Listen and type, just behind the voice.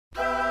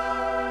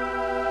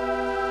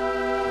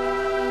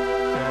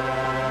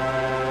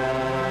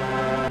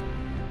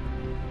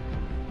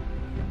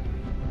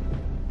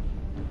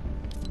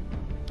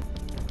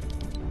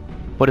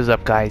What is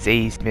up, guys?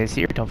 Ace Miss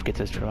here. Don't forget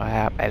to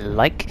subscribe and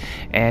like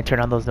and turn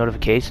on those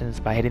notifications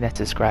by hitting that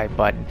subscribe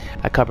button.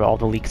 I cover all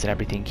the leaks and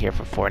everything here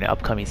for Fortnite,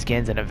 upcoming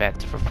skins and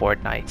events for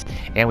Fortnite,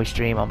 and we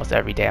stream almost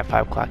every day at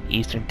 5 o'clock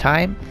Eastern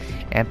time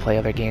and play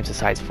other games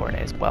besides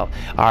Fortnite as well.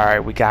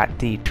 Alright, we got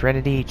the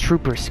Trinity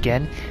Trooper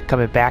skin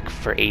coming back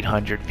for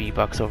 800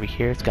 V-Bucks over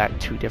here. It's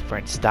got two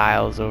different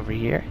styles over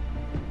here.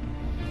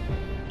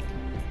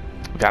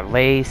 We got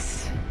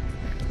lace,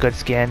 good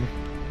skin.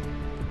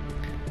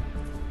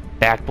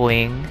 Back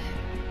bling,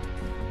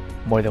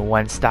 more than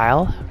one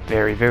style,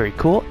 very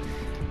cool.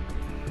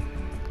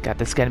 Got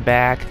the skin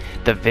back,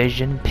 the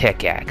Vision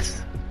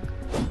pickaxe,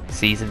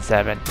 season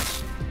 7.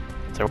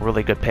 It's a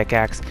really good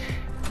pickaxe.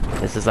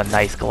 This is a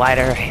nice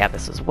glider, I have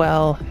this as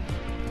well.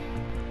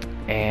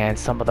 And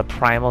some of the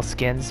primal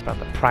skins from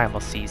the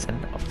primal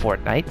season of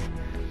Fortnite.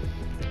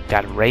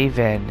 Got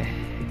Raven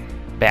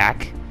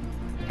back,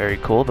 very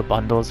cool, the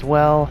bundle as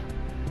well.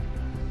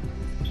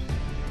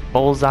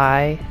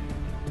 Bullseye,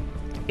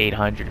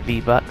 800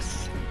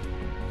 V-Bucks.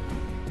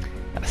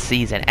 A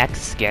Season X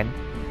skin.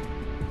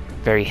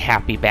 Very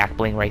happy back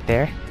bling right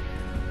there.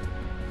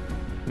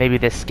 Maybe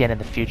this skin in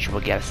the future will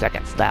get a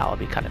second style.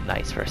 It'll be kind of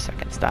nice for a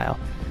second style.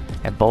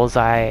 And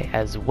Bullseye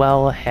as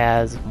well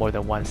has more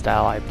than one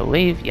style, I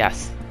believe.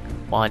 Yes.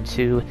 1,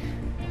 2,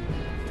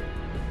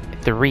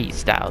 3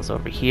 styles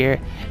over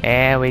here.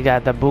 And we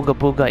got the Booga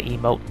Booga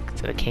emote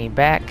that came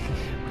back.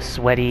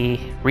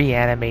 Sweaty,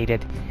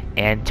 reanimated,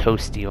 and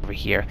toasty over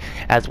here,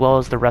 as well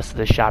as the rest of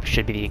the shop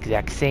should be the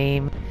exact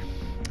same.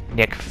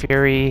 Nick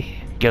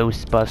Fury,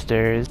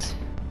 Ghostbusters,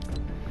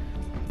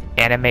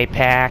 anime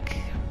pack,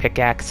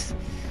 pickaxe,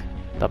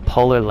 the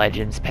Polar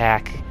Legends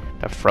pack,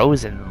 the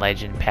Frozen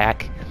Legend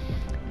pack,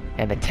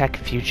 and the Tech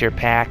Future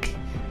pack,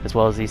 as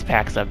well as these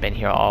packs that have been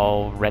here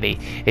already.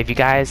 If you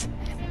guys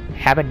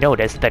haven't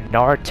noticed, the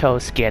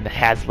Naruto skin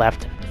has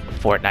left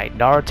Fortnite.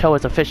 Naruto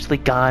is officially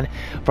gone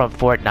from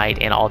Fortnite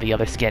and all the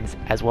other skins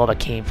as well that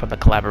came from the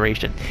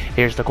collaboration.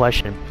 Here's the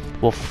question.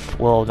 Will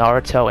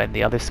Naruto and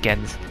the other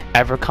skins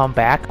ever come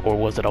back, or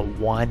was it a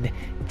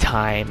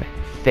one-time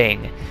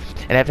thing?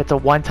 And if it's a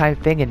one-time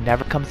thing and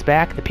never comes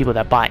back, the people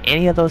that bought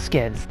any of those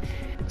skins,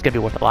 it's going to be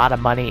worth a lot of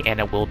money and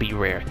it will be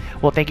rare.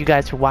 Well, thank you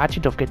guys for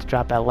watching. Don't forget to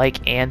drop that like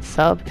and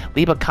sub.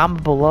 Leave a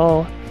comment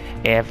below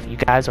if you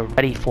guys are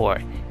ready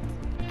for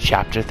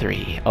Chapter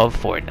 3 of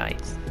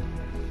Fortnite.